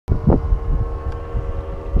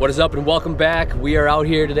What is up and welcome back. We are out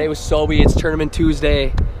here today with Sobi. It's Tournament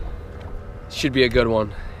Tuesday. Should be a good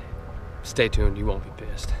one. Stay tuned, you won't be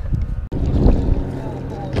pissed.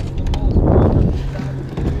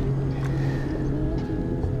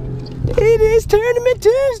 It is Tournament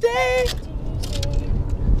Tuesday!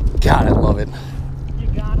 God, I love it. You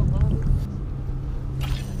gotta love it.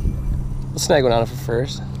 We'll snag one on it for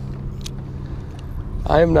first.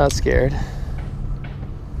 I am not scared.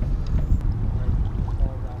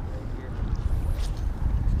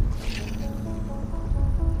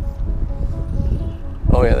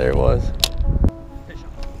 Oh yeah, there it was.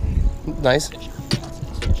 Nice.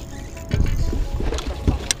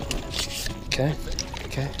 Okay,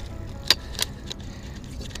 okay.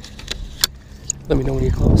 Let me know when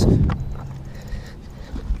you're close.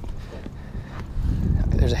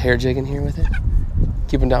 There's a hair jig in here with it.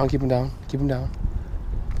 Keep him down, keep him down, keep him down.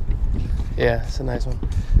 Yeah, it's a nice one.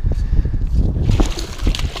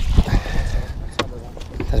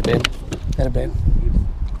 That's a babe. That's a babe.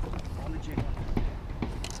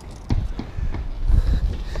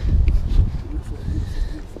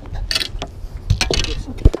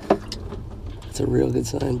 That's a real good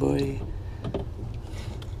sign, boy.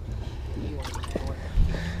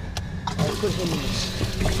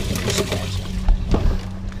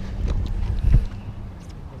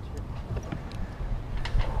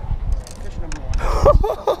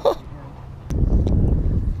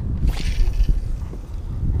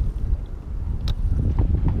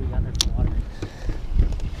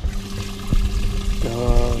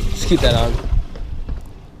 Just keep that on.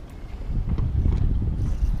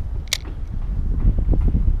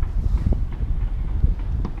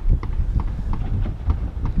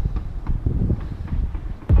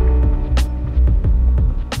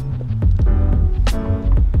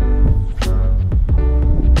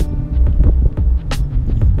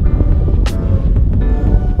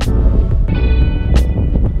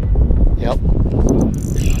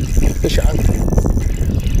 Fish on.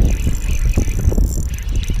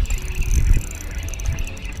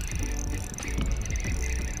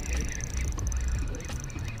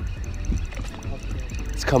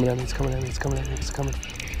 It's coming at me, it's coming at me, it's coming at me, it's coming.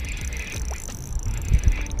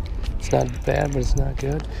 It's not bad, but it's not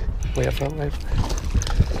good. Way up front, way up front.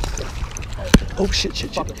 Oh shit,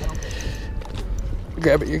 shit, shit.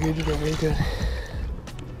 Grab it, you're good, you're good, you're good.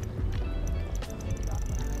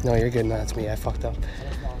 No, you're good, no, it's me, I fucked up.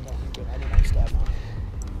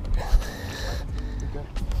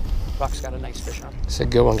 Buck's got a nice fish on. It's a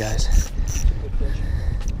good one, guys. Good fish.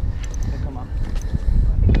 He'll come up.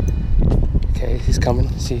 Okay, he's coming.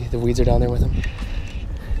 See, the weeds are down there with him.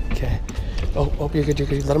 Okay. Oh, you're good, you're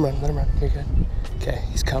good. Let him run, you're good. Okay,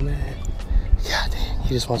 he's coming. God dang,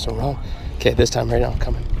 he just wants to run. Okay, this time, right now,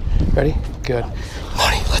 coming. Ready? Good.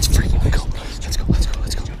 Money, let's freaking go. Let's go, let's go,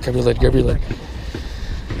 let's go. Grab your lid, grab your lid.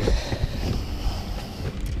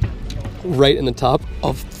 Right in the top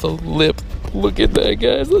of the lip. Look at that,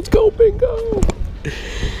 guys. Let's go, bingo.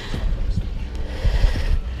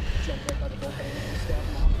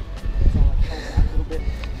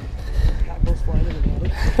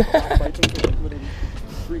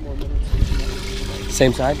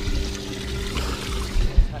 Same side.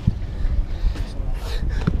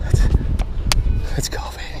 Let's go,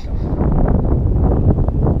 baby.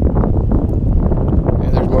 Yeah,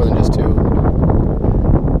 there's more than just two.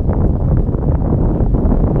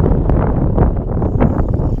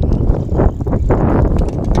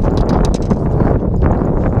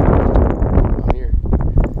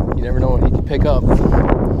 Pick up.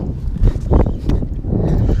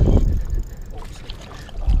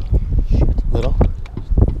 Little.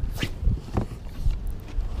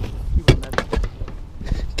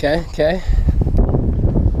 Okay, okay.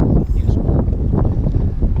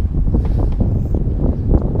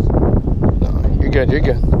 No, you're good, you're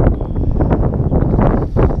good.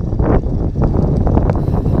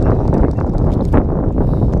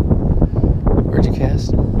 Where'd you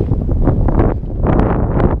cast?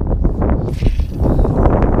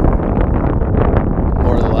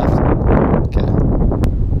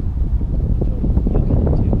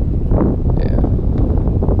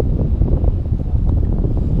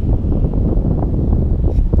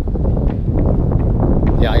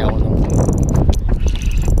 Yeah, I got one.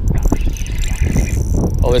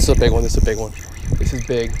 Oh, this is a big one. This is a big one. This is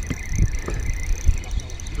big.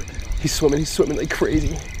 He's swimming like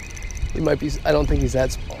crazy. He might be, I don't think he's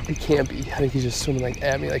that small. He can't be. I think he's just swimming like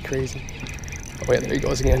at me like crazy. Oh yeah, there he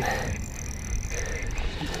goes again.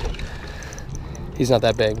 He's not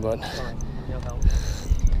that big, but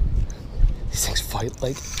these things fight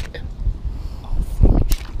like.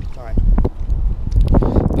 All right.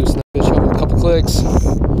 Loosen that fish up with a couple clicks.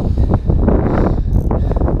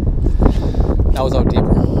 That was out deeper.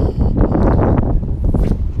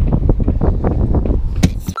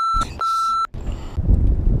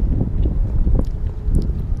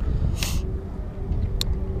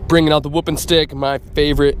 Bringing out the whooping stick, my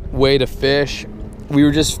favorite way to fish. We were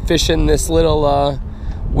just fishing this little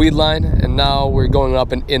weed line, and now we're going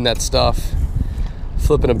up and in that stuff.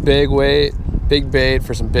 Flipping a big weight, big bait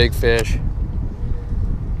for some big fish.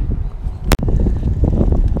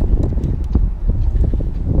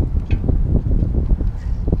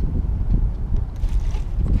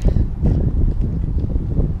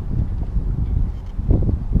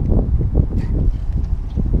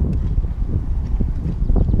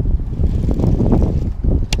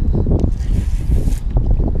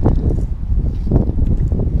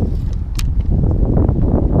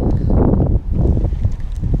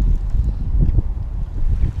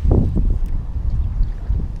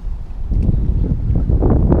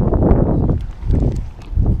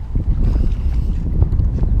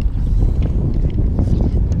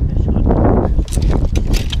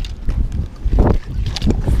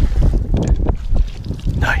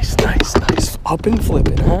 Nice. Up and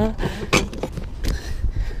flipping, huh?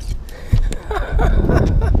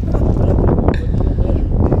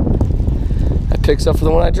 That picks up for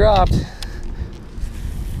the one I dropped.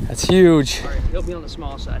 That's huge. All right, he'll be on the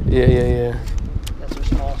small side. Yeah. That's the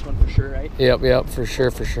smallest one for sure, right? Yep, for sure.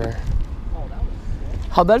 Oh, that was good.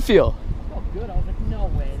 How'd that feel? Oh, good. I was like, no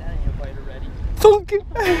way, that ain't a bite already. Thunk.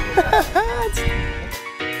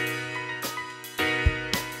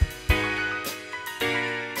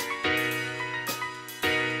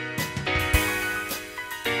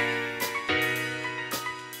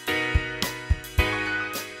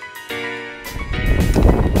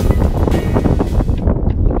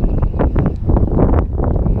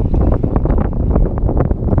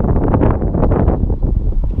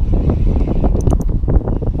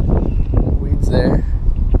 There.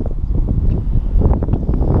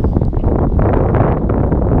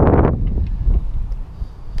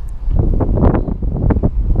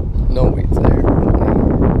 No weeds there.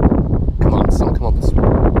 Come on, son, come up this way.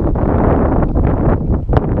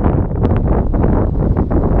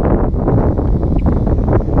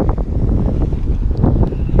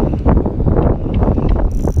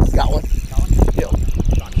 Got one. Yep.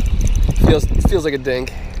 Feels like a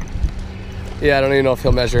dink. Yeah, I don't even know if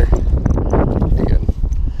he'll measure.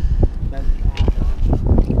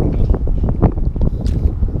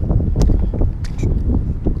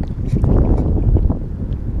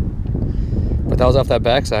 That was off that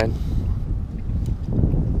backside.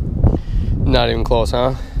 Not even close,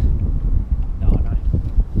 huh? No, not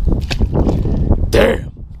even.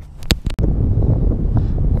 Damn!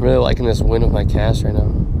 I'm really liking this wind with my cast right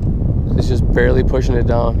now. It's just barely pushing it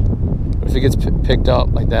down. But if it gets picked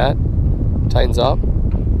up like that, tightens up.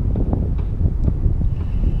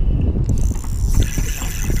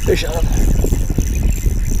 Fish on.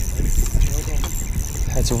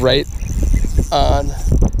 That's right on.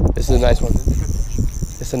 This is a nice one.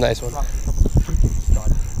 It's a nice one.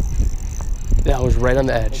 That was right on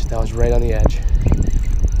the edge.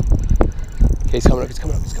 Okay, he's coming up.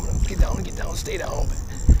 Get down, stay down.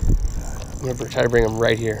 I'm gonna try to bring him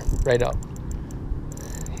right here, right up.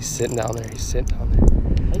 He's sitting down there.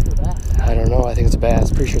 I don't know. I think it's a bass.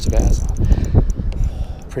 Pretty sure it's a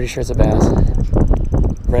bass.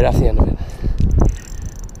 Right off the end of it.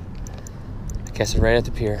 I guess it's right at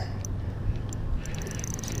the pier.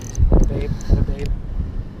 Babe.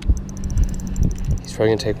 He's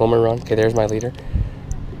probably gonna take one more run. Okay, there's my leader.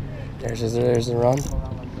 There's the run.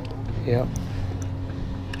 Yep.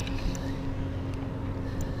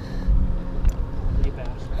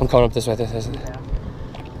 I'm coming up this way.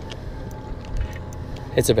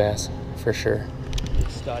 It's a bass, for sure.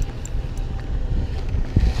 Stud.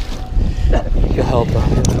 He'll help though.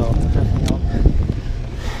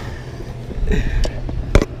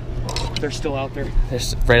 They're still out there. They're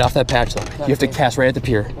right off that patch though. You have to cast right at the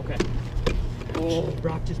pier. Okay. Oh,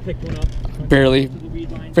 Brock just picked one up. Barely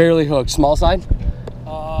hooked. Small side?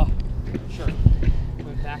 Sure.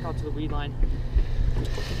 Went back out to the weed line.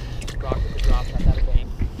 Brock with the drop shot, that a bang.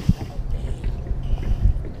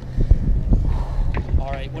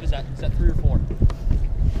 All right, what is that? Is that 3 or 4?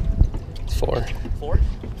 It's 4. 4?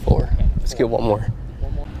 4. Okay, Let's get one more.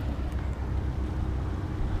 One more.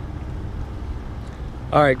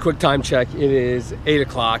 All right, quick time check. It is 8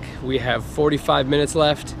 o'clock. We have 45 minutes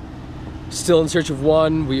left. Still in search of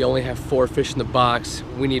one. We only have 4 fish in the box.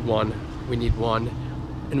 We need one.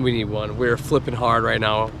 We're flipping hard right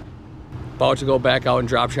now. About to go back out and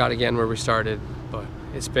drop shot again where we started. But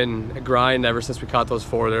it's been a grind ever since we caught those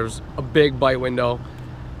 4. There was a big bite window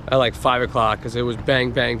at like 5 o'clock because it was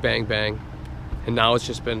bang, bang, bang, bang. And now it's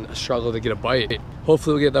just been a struggle to get a bite.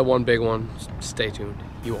 Hopefully we'll get that one big one. Stay tuned.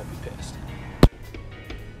 You won't be pissed.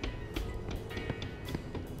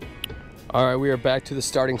 All right, we are back to the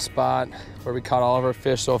starting spot where we caught all of our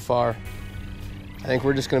fish so far. I think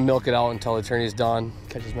we're just gonna milk it out until the tourney is done,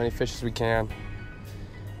 catch as many fish as we can.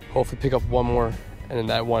 Hopefully pick up one more, and then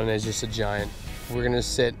that one is just a giant. We're gonna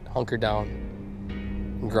sit, hunker down,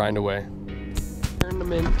 and grind away.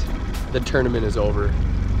 The tournament is over.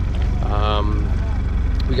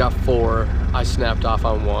 We got 4. I snapped off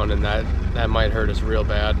on 1, and that might hurt us real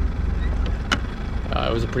bad.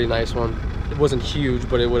 It was a pretty nice one. It wasn't huge,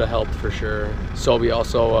 but it would have helped for sure. Sobi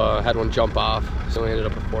also had one jump off, so we ended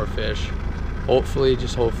up with 4 fish. Hopefully,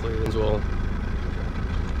 just hopefully, things will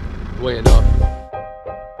weigh enough.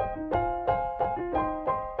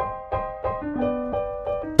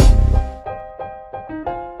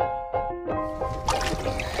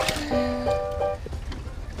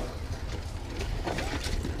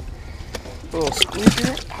 A little squeeze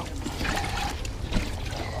here.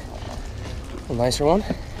 A nicer one. A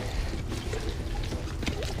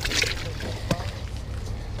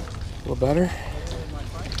little better.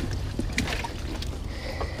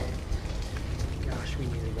 Gosh, we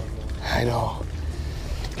needed one more. I know.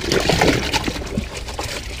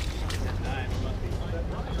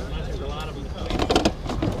 There's a lot of them.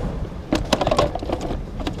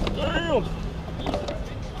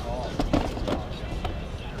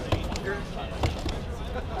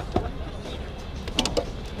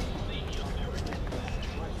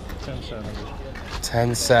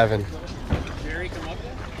 10-7. Jerry, come up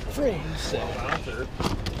there. Free.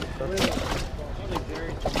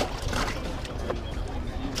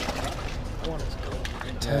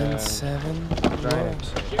 10-7. Right.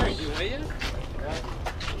 Jerry, you weigh in?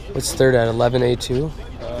 What's third at? 11.82?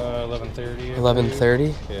 11:30.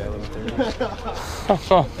 11.30? Yeah, 11:30.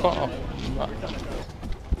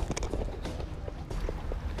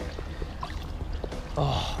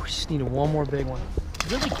 Oh, we just needed one more big one.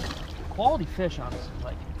 Really quality fish, honestly.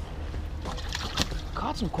 Like,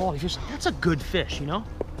 caught some quality fish. That's a good fish, you know?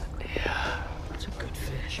 Yeah. That's a good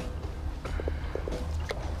fish.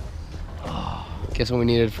 Oh. Guess what we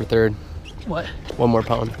needed for third? What? 1 more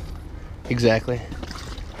pound. Exactly.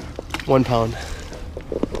 1 pound.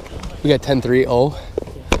 We got 10.30.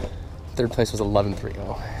 Third place was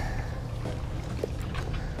 11.30.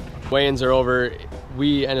 Weigh-ins are over.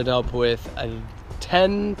 We ended up with a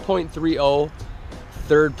 10.30.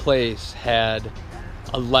 Third place had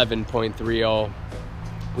 11.30.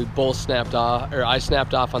 We both snapped off, or I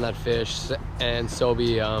snapped off on that fish, and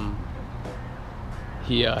Sobi,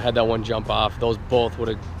 he had that one jump off. Those both would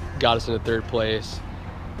have got us into third place.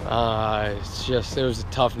 It was a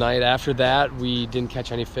tough night. After that, we didn't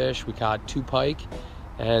catch any fish. We caught 2 pike,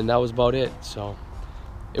 and that was about it. So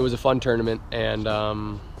it was a fun tournament, and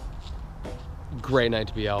great night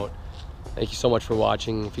to be out. Thank you so much for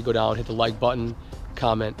watching. If you go down, hit the like button,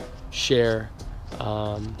 comment, share,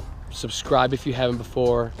 subscribe if you haven't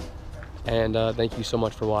before, and thank you so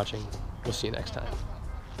much for watching. We'll see you next time.